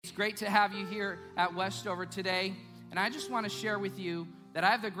It's great to have you here at Westover today. And I just want to share with you that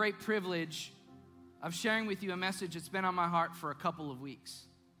I have the great privilege of sharing with you a message that's been on my heart for a couple of weeks.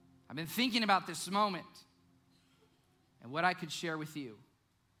 I've been thinking about this moment and what I could share with you.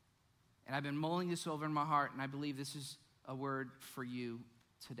 And I've been mulling this over in my heart, and I believe this is a word for you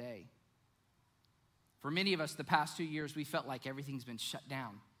today. For many of us, the past 2 years, we felt like everything's been shut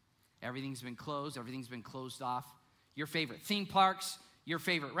down. Everything's been closed. Everything's been closed off. Your favorite theme parks, your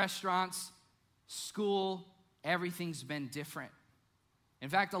favorite restaurants, school, everything's been different. In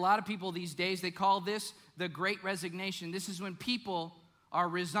fact, a lot of people these days, they call this the Great Resignation. This is when people are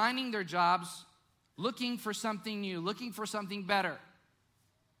resigning their jobs, looking for something new, looking for something better.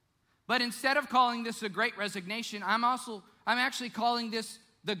 But instead of calling this a Great Resignation, I'm actually calling this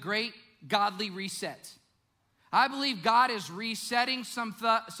the Great Godly Reset. I believe God is resetting some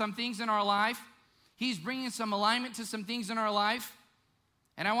things in our life. He's bringing some alignment to some things in our life.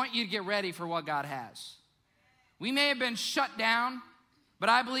 And I want you to get ready for what God has. We may have been shut down, but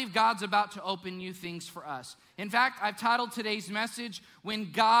I believe God's about to open new things for us. In fact, I've titled today's message,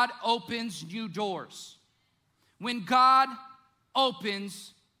 When God Opens New Doors. When God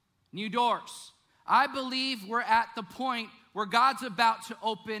opens new doors. I believe we're at the point where God's about to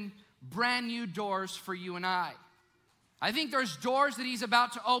open brand new doors for you and I. I think there's doors that He's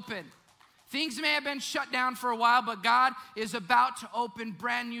about to open. Things may have been shut down for a while, but God is about to open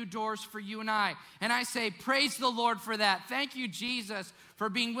brand new doors for you and I. And I say, praise the Lord for that. Thank you, Jesus, for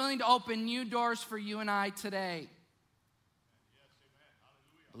being willing to open new doors for you and I today.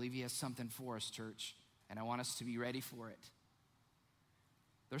 I believe He has something for us, church, and I want us to be ready for it.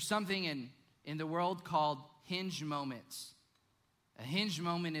 There's something in the world called hinge moments. A hinge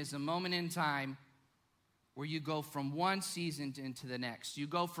moment is a moment in time where you go from one season into the next. You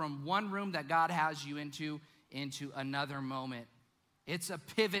go from one room that God has you into another moment. It's a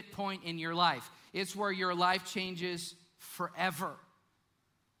pivot point in your life. It's where your life changes forever.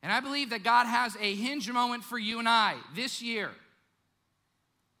 And I believe that God has a hinge moment for you and I this year.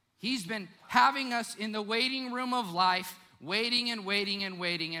 He's been having us in the waiting room of life, waiting and waiting and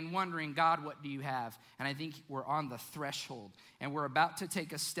waiting and wondering, God, what do you have? And I think we're on the threshold, and we're about to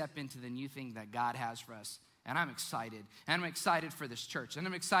take a step into the new thing that God has for us. And I'm excited. And I'm excited for this church. And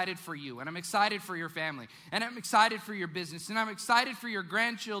I'm excited for you. And I'm excited for your family. And I'm excited for your business. And I'm excited for your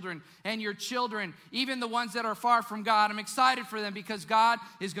grandchildren and your children, even the ones that are far from God. I'm excited for them because God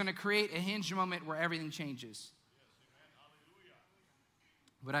is going to create a hinge moment where everything changes.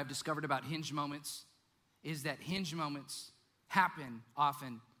 What I've discovered about hinge moments is that hinge moments happen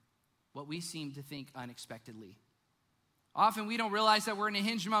often what we seem to think unexpectedly. Often we don't realize that we're in a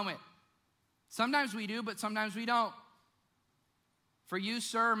hinge moment. Sometimes we do, but sometimes we don't. For you,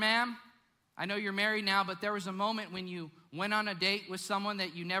 sir, ma'am, I know you're married now, but there was a moment when you went on a date with someone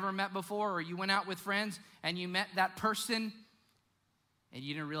that you never met before, or you went out with friends and you met that person and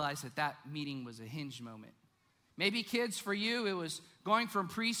you didn't realize that that meeting was a hinge moment. Maybe kids, for you, it was going from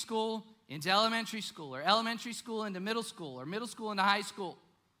preschool into elementary school, or elementary school into middle school, or middle school into high school.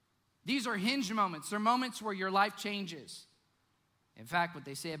 These are hinge moments. They're moments where your life changes. In fact, what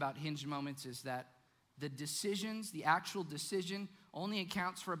they say about hinge moments is that the actual decision only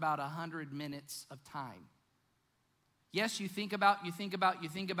accounts for about 100 minutes of time. Yes, you think about,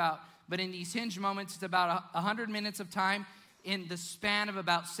 but in these hinge moments, it's about 100 minutes of time in the span of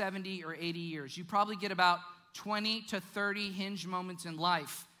about 70 or 80 years. You probably get about 20 to 30 hinge moments in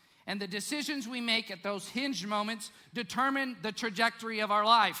life. And the decisions we make at those hinge moments determine the trajectory of our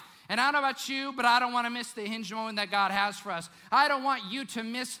life. And I don't know about you, but I don't want to miss the hinge moment that God has for us. I don't want you to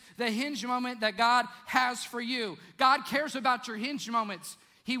miss the hinge moment that God has for you. God cares about your hinge moments.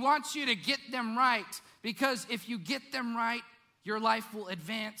 He wants you to get them right, because if you get them right, your life will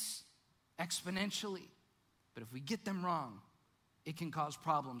advance exponentially. But if we get them wrong, it can cause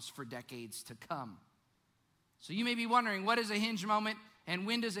problems for decades to come. So you may be wondering, what is a hinge moment? And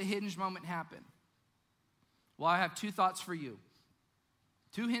when does a hinge moment happen? Well, I have two thoughts for you.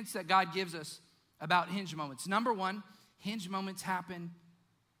 Two hints that God gives us about hinge moments. Number one, hinge moments happen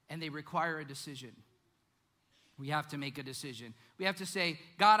and they require a decision. We have to make a decision. We have to say,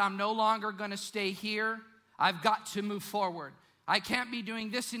 God, I'm no longer going to stay here. I've got to move forward. I can't be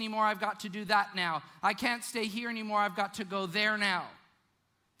doing this anymore. I've got to do that now. I can't stay here anymore. I've got to go there now.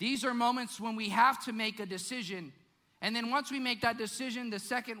 These are moments when we have to make a decision. And then once we make that decision, the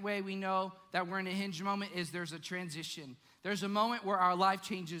second way we know that we're in a hinge moment is there's a transition. There's a moment where our life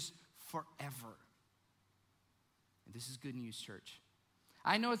changes forever. And this is good news, church.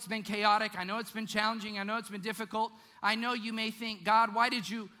 I know it's been chaotic. I know it's been challenging. I know it's been difficult. I know you may think, God, why did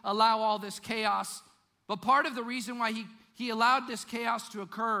you allow all this chaos? But part of the reason why he allowed this chaos to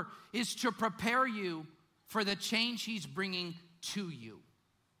occur is to prepare you for the change he's bringing to you.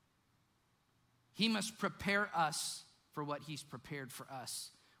 He must prepare us for what he's prepared for us.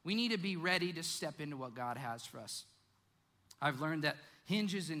 We need to be ready to step into what God has for us. I've learned that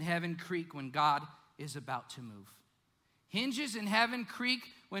hinges in heaven creak when God is about to move. Hinges in heaven creak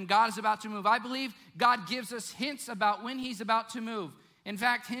when God is about to move. I believe God gives us hints about when he's about to move. In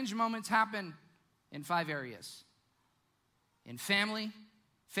fact, hinge moments happen in 5 areas: in family,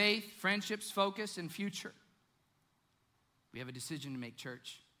 faith, friendships, focus, and future. We have a decision to make,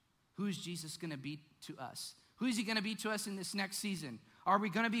 church. Who is Jesus going to be to us? Who is he going to be to us in this next season? Are we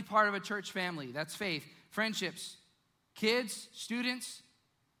going to be part of a church family? That's faith, friendships, kids, students.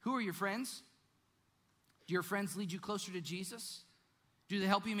 Who are your friends? Do your friends lead you closer to Jesus? Do they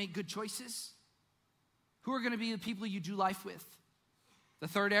help you make good choices? Who are going to be the people you do life with? The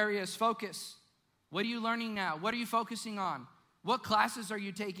third area is focus. What are you learning now? What are you focusing on? What classes are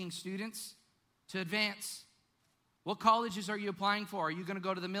you taking, students, to advance? What colleges are you applying for? Are you going to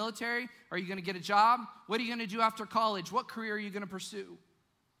go to the military? Are you going to get a job? What are you going to do after college? What career are you going to pursue?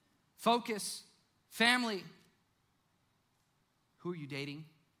 Focus. Family. Who are you dating?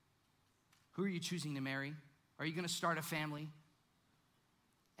 Who are you choosing to marry? Are you going to start a family?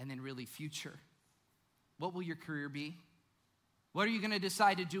 And then really future. What will your career be? What are you going to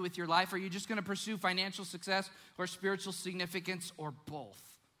decide to do with your life? Are you just going to pursue financial success or spiritual significance or both?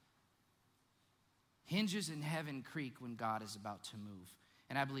 Hinges in heaven creak when God is about to move.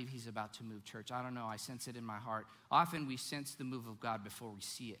 And I believe he's about to move, church. I don't know. I sense it in my heart. Often we sense the move of God before we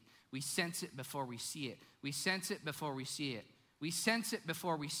see it. We sense it before we see it. We sense it before we see it. We sense it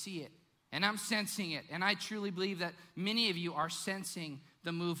before we see it. And I'm sensing it. And I truly believe that many of you are sensing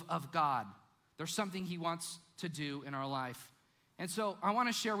the move of God. There's something he wants to do in our life. And so I want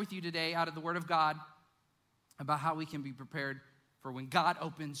to share with you today out of the Word of God about how we can be prepared for when God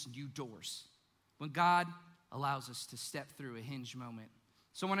opens new doors. When God allows us to step through a hinge moment.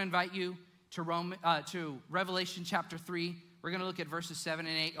 So I want to invite you to Revelation chapter 3. We're going to look at verses 7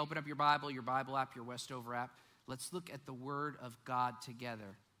 and 8. Open up your Bible app, your Westover app. Let's look at the Word of God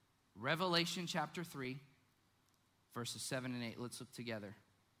together. Revelation chapter 3, verses 7 and 8. Let's look together.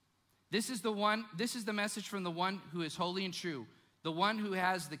 This is the message from the one who is holy and true, the one who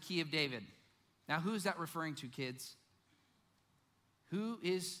has the key of David. Now, who is that referring to, kids? Who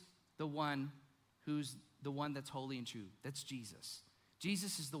is the one who's the one that's holy and true? That's Jesus.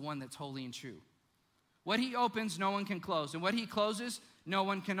 Jesus is the one that's holy and true. What he opens, no one can close. And what he closes, no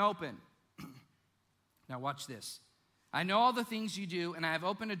one can open. Now watch this. I know all the things you do, and I have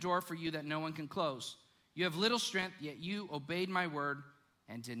opened a door for you that no one can close. You have little strength, yet you obeyed my word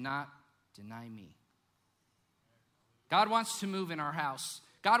and did not deny me. God wants to move in our house.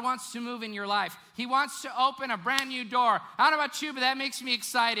 God wants to move in your life. He wants to open a brand new door. I don't know about you, but that makes me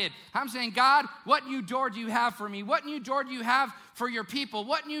excited. I'm saying, God, what new door do you have for me? What new door do you have for your people?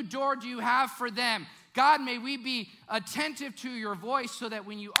 What new door do you have for them? God, may we be attentive to your voice so that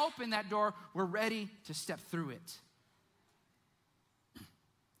when you open that door, we're ready to step through it.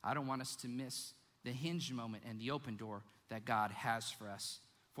 I don't want us to miss the hinge moment and the open door that God has for us.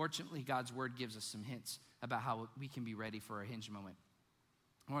 Fortunately, God's word gives us some hints about how we can be ready for a hinge moment.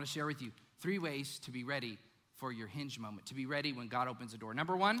 I want to share with you 3 ways to be ready for your hinge moment, to be ready when God opens a door.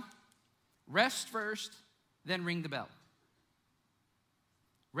 Number 1, rest first, then ring the bell.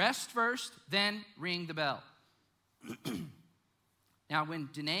 Rest first, then ring the bell. Now, when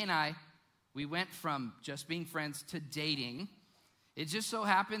Danae and I, we went from just being friends to dating, it just so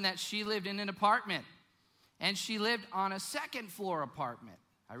happened that she lived in an apartment, and she lived on a 2nd floor apartment.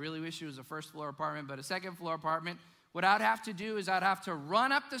 I really wish it was a 1st floor apartment, but a 2nd floor apartment. What I'd have to do is I'd have to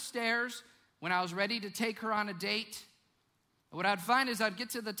run up the stairs when I was ready to take her on a date. What I'd find is I'd get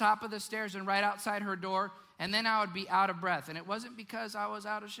to the top of the stairs and right outside her door, and then I would be out of breath. And it wasn't because I was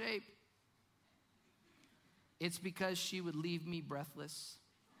out of shape. It's because she would leave me breathless.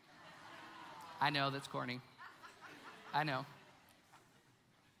 I know, that's corny. I know.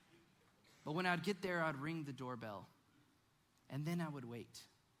 But when I'd get there, I'd ring the doorbell, and then I would wait.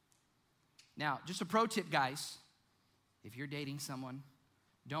 Now, just a pro tip, guys. If you're dating someone,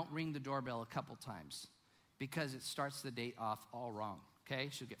 don't ring the doorbell a couple times because it starts the date off all wrong, okay?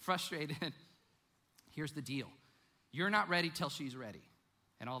 She'll get frustrated. Here's the deal. You're not ready till she's ready.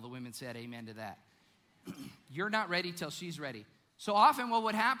 And all the women said amen to that. You're not ready till she's ready. So often what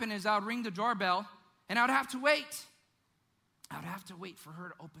would happen is I would ring the doorbell and I would have to wait. I would have to wait for her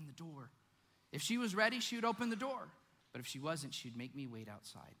to open the door. If she was ready, she would open the door. But if she wasn't, she'd make me wait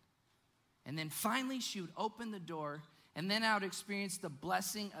outside. And then finally she would open the door, and then I would experience the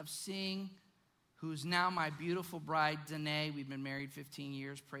blessing of seeing who's now my beautiful bride, Danae. We've been married 15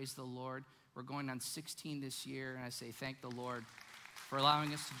 years, praise the Lord. We're going on 16 this year, and I say thank the Lord for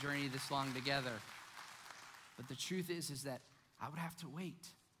allowing us to journey this long together. But the truth is that I would have to wait.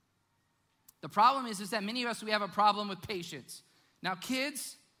 The problem is that many of us, we have a problem with patience. Now,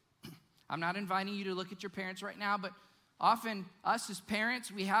 kids, I'm not inviting you to look at your parents right now, but often us as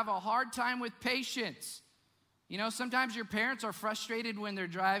parents, we have a hard time with patience. You know, sometimes your parents are frustrated when they're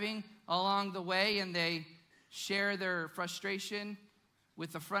driving along the way and they share their frustration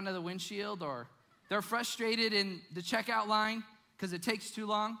with the front of the windshield, or they're frustrated in the checkout line because it takes too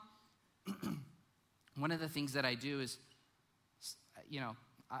long. One of the things that I do is, you know,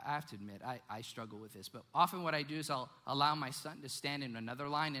 I have to admit, I struggle with this, but often what I do is I'll allow my son to stand in another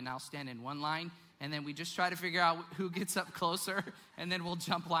line, and I'll stand in one line, and then we just try to figure out who gets up closer, and then we'll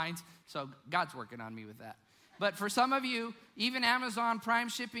jump lines. So God's working on me with that. But for some of you, even Amazon Prime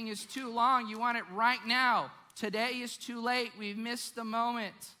shipping is too long. You want it right now. Today is too late. We've missed the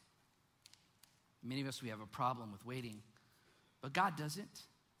moment. Many of us, we have a problem with waiting, but God doesn't,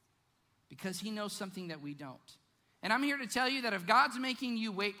 because he knows something that we don't. And I'm here to tell you that if God's making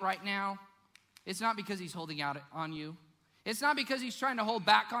you wait right now, it's not because he's holding out on you. It's not because he's trying to hold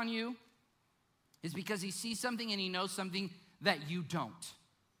back on you. It's because he sees something and he knows something that you don't.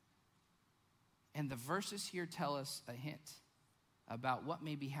 And the verses here tell us a hint about what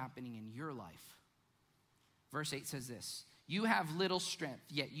may be happening in your life. Verse 8 says this: "You have little strength,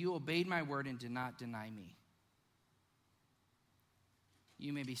 yet you obeyed my word and did not deny me."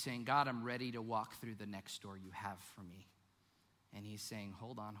 You may be saying, "God, I'm ready to walk through the next door you have for me." And he's saying,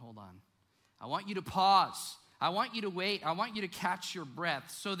 hold on. I want you to pause. I want you to wait. I want you to catch your breath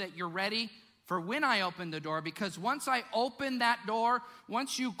so that you're ready for when I open the door. Because once I open that door,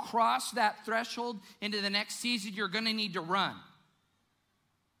 once you cross that threshold into the next season, you're going to need to run.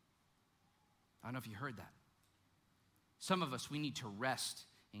 I don't know if you heard that. Some of us, we need to rest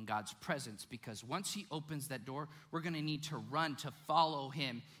in God's presence, because once he opens that door, we're going to need to run to follow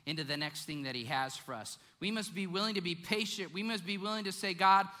him into the next thing that he has for us. We must be willing to be patient. We must be willing to say,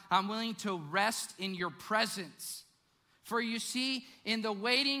 God, I'm willing to rest in your presence. For you see, in the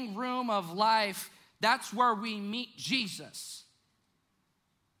waiting room of life, that's where we meet Jesus.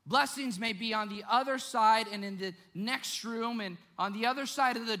 Blessings may be on the other side and in the next room and on the other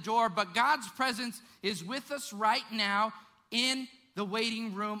side of the door, but God's presence is with us right now in the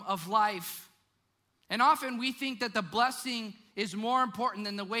waiting room of life. And often we think that the blessing is more important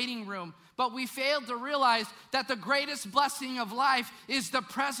than the waiting room, but we fail to realize that the greatest blessing of life is the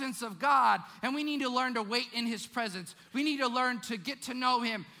presence of God, and we need to learn to wait in his presence. We need to learn to get to know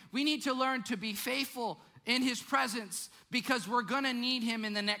him. We need to learn to be faithful in his presence, because we're going to need him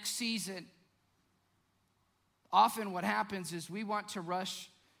in the next season. Often what happens is we want to rush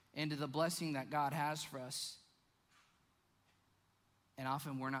into the blessing that God has for us, and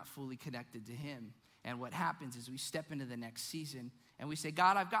often we're not fully connected to him. And what happens is we step into the next season and we say,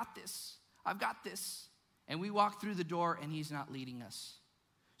 God, I've got this. And we walk through the door and he's not leading us.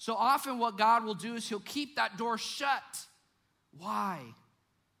 So often what God will do is he'll keep that door shut. Why?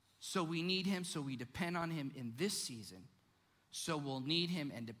 So we need him, so we depend on him in this season. So we'll need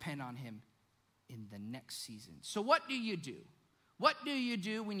him and depend on him in the next season. So what do you do? What do you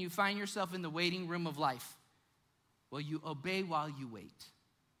do when you find yourself in the waiting room of life? Well, you obey while you wait.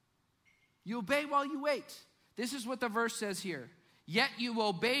 You obey while you wait. This is what the verse says here. Yet you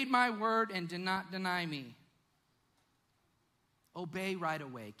obeyed my word and did not deny me. Obey right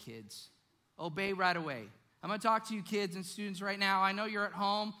away, kids. Obey right away. I'm going to talk to you kids and students right now. I know you're at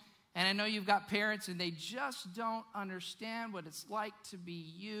home, and I know you've got parents, and they just don't understand what it's like to be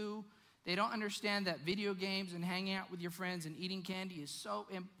you. They don't understand that video games and hanging out with your friends and eating candy is so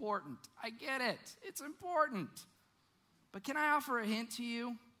important. I get it. It's important. But can I offer a hint to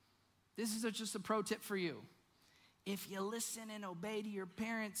you? This is just a pro tip for you. If you listen and obey to your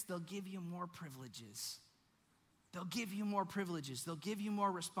parents, they'll give you more privileges. They'll give you more privileges. They'll give you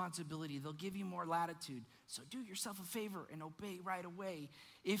more responsibility. They'll give you more latitude. So do yourself a favor and obey right away.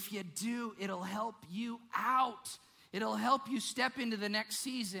 If you do, it'll help you out. It'll help you step into the next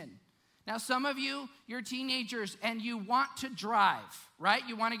season. Now, some of you, you're teenagers and you want to drive, right?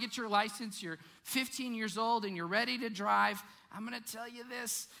 You want to get your license. You're 15 years old and you're ready to drive. I'm going to tell you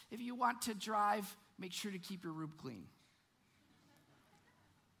this. If you want to drive, make sure to keep your room clean.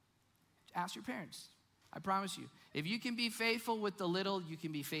 Ask your parents. I promise you. If you can be faithful with the little, you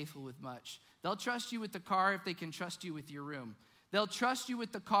can be faithful with much. They'll trust you with the car if they can trust you with your room. They'll trust you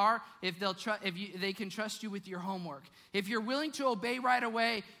with the car if they can trust you with your homework. If you're willing to obey right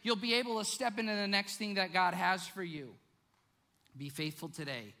away, you'll be able to step into the next thing that God has for you. Be faithful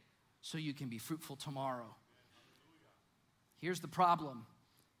today so you can be fruitful tomorrow. Here's the problem.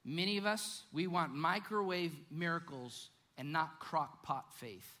 Many of us, we want microwave miracles and not crock pot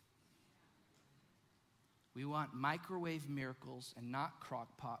faith. We want microwave miracles and not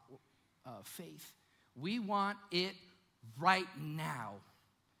crock pot faith. We want it right now.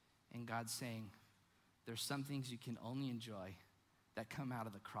 And God's saying, there's some things you can only enjoy that come out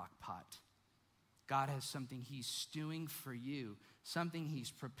of the crock pot. God has something he's stewing for you, something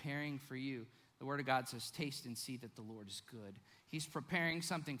he's preparing for you. The Word of God says, taste and see that the Lord is good. He's preparing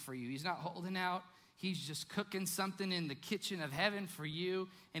something for you. He's not holding out. He's just cooking something in the kitchen of heaven for you.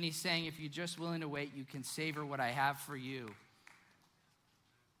 And he's saying, if you're just willing to wait, you can savor what I have for you.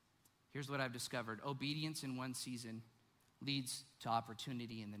 Here's what I've discovered. Obedience in one season leads to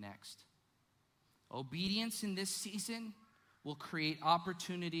opportunity in the next. Obedience in this season will create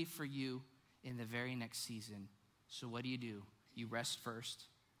opportunity for you in the very next season. So what do? You rest first,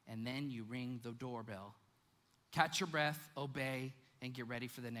 and then you ring the doorbell. Catch your breath, obey, and get ready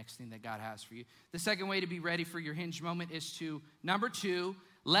for the next thing that God has for you. The second way to be ready for your hinge moment is to, number 2,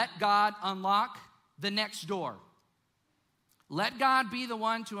 let God unlock the next door. Let God be the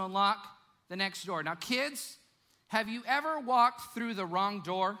one to unlock the next door. Now, kids, have you ever walked through the wrong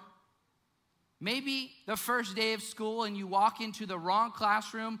door? Maybe the first day of school and you walk into the wrong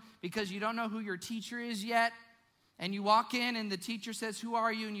classroom because you don't know who your teacher is yet. And you walk in and the teacher says, who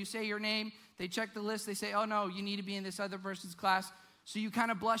are you? And you say your name. They check the list. They say, oh no, you need to be in this other person's class. So you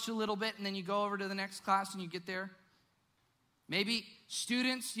kind of blush a little bit and then you go over to the next class and you get there. Maybe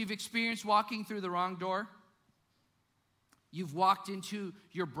students, you've experienced walking through the wrong door. You've walked into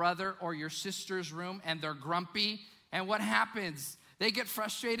your brother or your sister's room and they're grumpy. And what happens? They get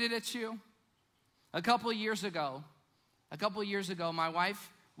frustrated at you. A couple of years ago, my wife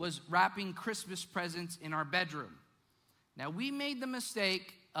was wrapping Christmas presents in our bedroom. Now, we made the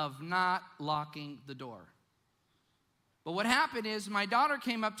mistake of not locking the door. But what happened is my daughter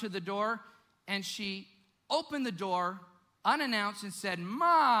came up to the door and she opened the door unannounced and said,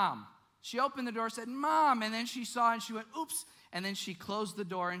 Mom. She opened the door and said, Mom. And then she saw and she went, oops. And then she closed the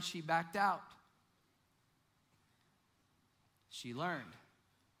door and she backed out. She learned.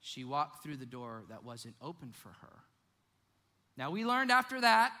 She walked through the door that wasn't open for her. Now, we learned after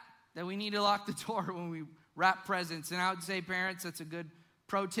that we need to lock the door when we wrap presents. And I would say, parents, that's a good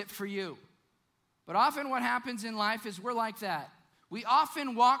pro tip for you. But often what happens in life is we're like that. We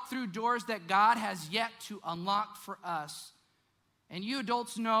often walk through doors that God has yet to unlock for us. And you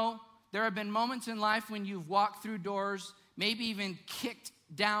adults know there have been moments in life when you've walked through doors, maybe even kicked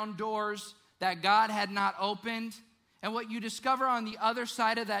down doors that God had not opened. And what you discover on the other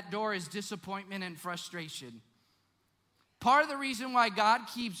side of that door is disappointment and frustration. Part of the reason why God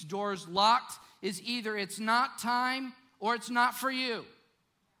keeps doors locked is either it's not time or it's not for you.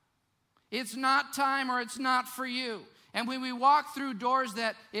 It's not time or it's not for you. And when we walk through doors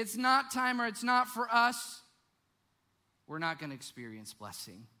that it's not time or it's not for us, we're not going to experience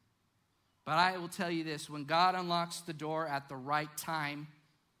blessing. But I will tell you this, when God unlocks the door at the right time,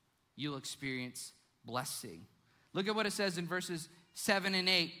 you'll experience blessing. Look at what it says in verses 7 and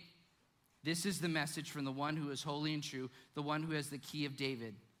 8. This is the message from the one who is holy and true, the one who has the key of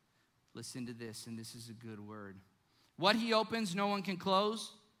David. Listen to this, and this is a good word. What he opens, no one can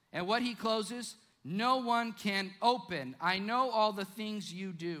close, and what he closes, no one can open. I know all the things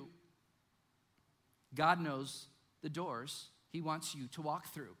you do. God knows the doors he wants you to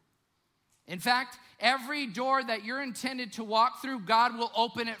walk through. In fact, every door that you're intended to walk through, God will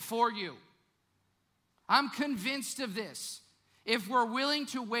open it for you. I'm convinced of this. If we're willing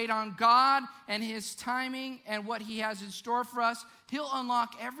to wait on God and his timing and what he has in store for us, he'll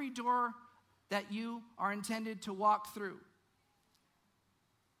unlock every door that you are intended to walk through.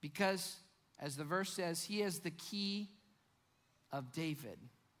 Because, as the verse says, he has the key of David.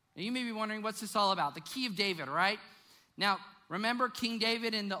 Now, you may be wondering, what's this all about? The key of David, right? Now, remember King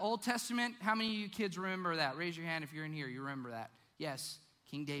David in the Old Testament? How many of you kids remember that? Raise your hand if you're in here. You remember that. Yes,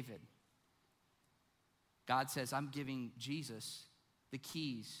 King David. God says, I'm giving Jesus the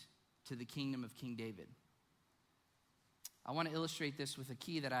keys to the kingdom of King David. I want to illustrate this with a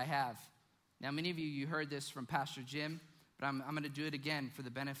key that I have. Now, many of you heard this from Pastor Jim, but I'm going to do it again for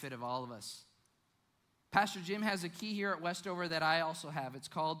the benefit of all of us. Pastor Jim has a key here at Westover that I also have. It's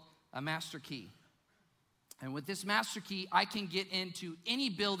called a master key. And with this master key, I can get into any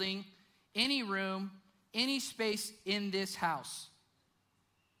building, any room, any space in this house.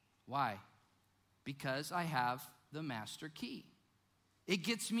 Why? Because I have the master key. It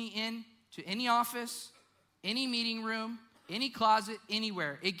gets me in to any office, any meeting room, any closet,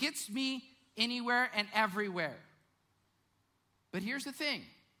 anywhere. It gets me anywhere and everywhere. But here's the thing.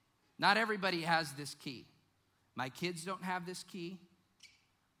 Not everybody has this key. My kids don't have this key.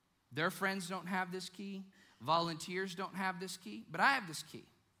 Their friends don't have this key. Volunteers don't have this key. But I have this key.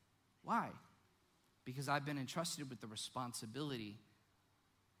 Why? Because I've been entrusted with the responsibility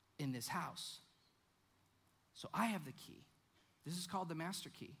in this house. So I have the key. This is called the master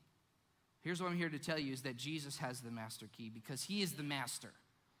key. Here's what I'm here to tell you is that Jesus has the master key because he is the master.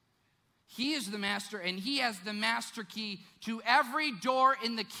 He is the master, and he has the master key to every door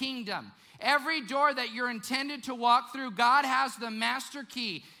in the kingdom. Every door that you're intended to walk through, God has the master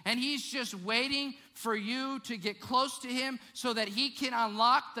key, and he's just waiting for you to get close to him so that he can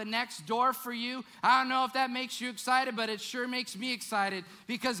unlock the next door for you. I don't know if that makes you excited, but it sure makes me excited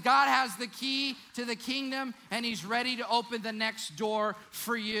because God has the key to the kingdom, and he's ready to open the next door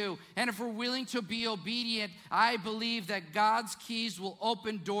for you. And if we're willing to be obedient, I believe that God's keys will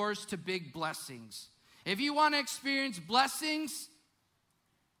open doors to big blessings. If you want to experience blessings,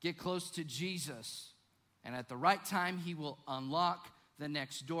 get close to Jesus, and at the right time, he will unlock the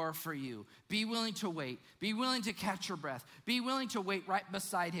next door for you. Be willing to wait. Be willing to catch your breath. Be willing to wait right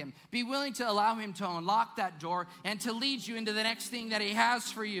beside him. Be willing to allow him to unlock that door and to lead you into the next thing that he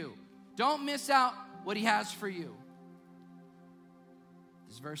has for you. Don't miss out what he has for you.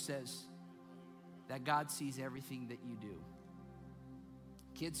 This verse says that God sees everything that you do.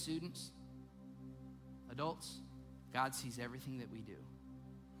 Kids, students, adults, God sees everything that we do.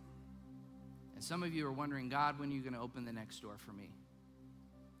 And some of you are wondering, God, when are you going to open the next door for me?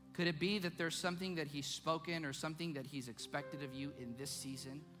 Could it be that there's something that he's spoken or something that he's expected of you in this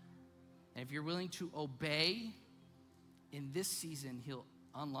season? And if you're willing to obey in this season, he'll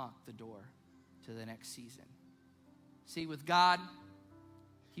unlock the door to the next season. See, with God,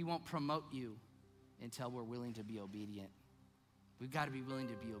 he won't promote you until we're willing to be obedient. We've got to be willing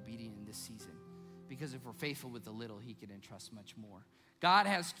to be obedient in this season, because if we're faithful with the little, he can entrust much more. God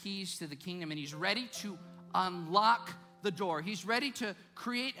has keys to the kingdom, and he's ready to unlock the door. He's ready to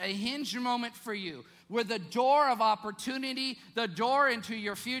create a hinge moment for you, where the door of opportunity, the door into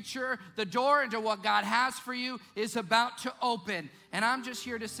your future, the door into what God has for you is about to open. And I'm just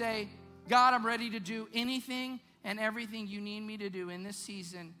here to say, God, I'm ready to do anything and everything you need me to do in this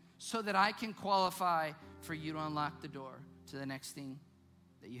season so that I can qualify for you to unlock the door to the next thing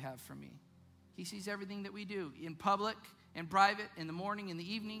that you have for me. He sees everything that we do in public, in private, in the morning, in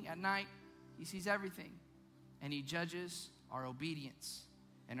the evening, at night. He sees everything. And he judges our obedience.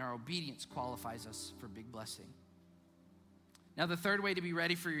 And our obedience qualifies us for big blessing. Now, the third way to be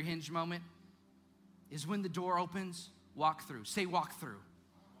ready for your hinge moment is when the door opens, walk through. Say walk through.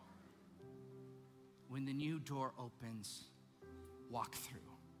 When the new door opens, walk through.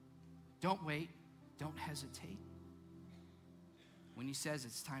 Don't wait. Don't hesitate. When he says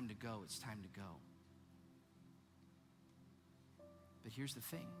it's time to go, it's time to go. But here's the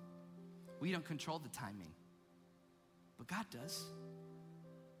thing. We don't control the timing. But God does.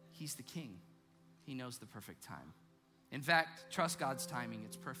 He's the king. He knows the perfect time. In fact, trust God's timing.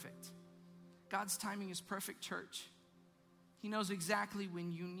 It's perfect. God's timing is perfect, church. He knows exactly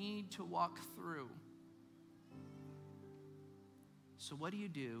when you need to walk through. So what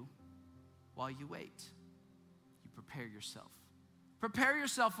do while you wait? You prepare yourself. Prepare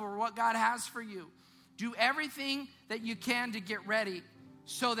yourself for what God has for you. Do everything that you can to get ready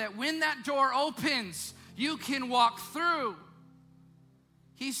so that when that door opens, you can walk through.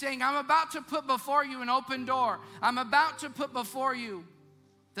 He's saying, I'm about to put before you an open door. I'm about to put before you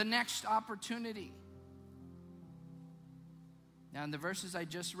the next opportunity. Now, in the verses I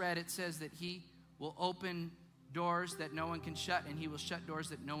just read, it says that he will open doors that no one can shut, and he will shut doors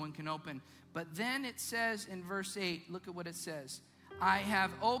that no one can open. But then it says in verse 8, look at what it says. I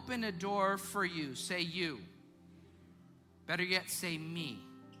have opened a door for you. Say you. Better yet, say me.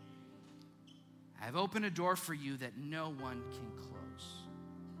 I have opened a door for you that no one can close.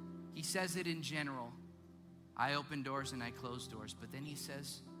 He says it in general. I open doors and I close doors. But then he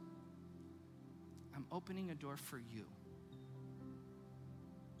says, I'm opening a door for you.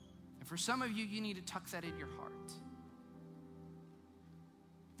 And for some of you, you need to tuck that in your heart.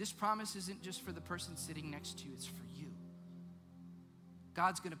 This promise isn't just for the person sitting next to you, it's for you.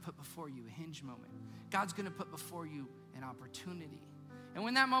 God's going to put before you a hinge moment. God's going to put before you an opportunity. And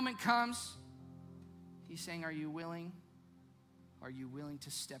when that moment comes, he's saying, are you willing? Are you willing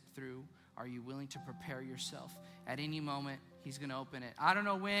to step through? Are you willing to prepare yourself? At any moment, he's going to open it. I don't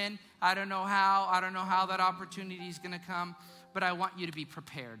know when. I don't know how. I don't know how that opportunity is going to come. But I want you to be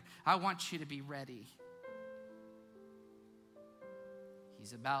prepared. I want you to be ready.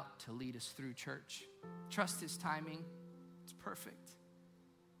 He's about to lead us through, church. Trust his timing. It's perfect.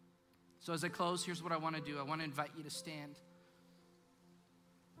 So as I close, here's what I want to do. I want to invite you to stand.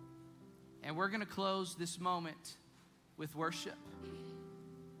 And we're going to close this moment with worship.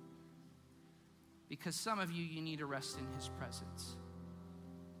 Because some of you need to rest in his presence.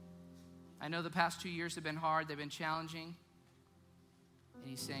 I know the past 2 years have been hard. They've been challenging. And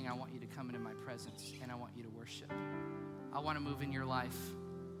he's saying, I want you to come into my presence and I want you to worship. I want to move in your life.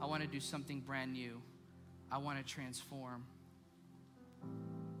 I want to do something brand new. I want to transform.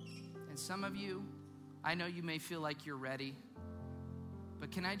 And some of you, I know you may feel like you're ready,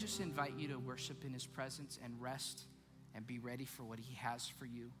 but can I just invite you to worship in his presence and rest and be ready for what he has for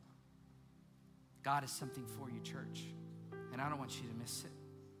you? God has something for you, church, and I don't want you to miss it.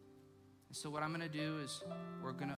 And so what I'm going to do is we're going to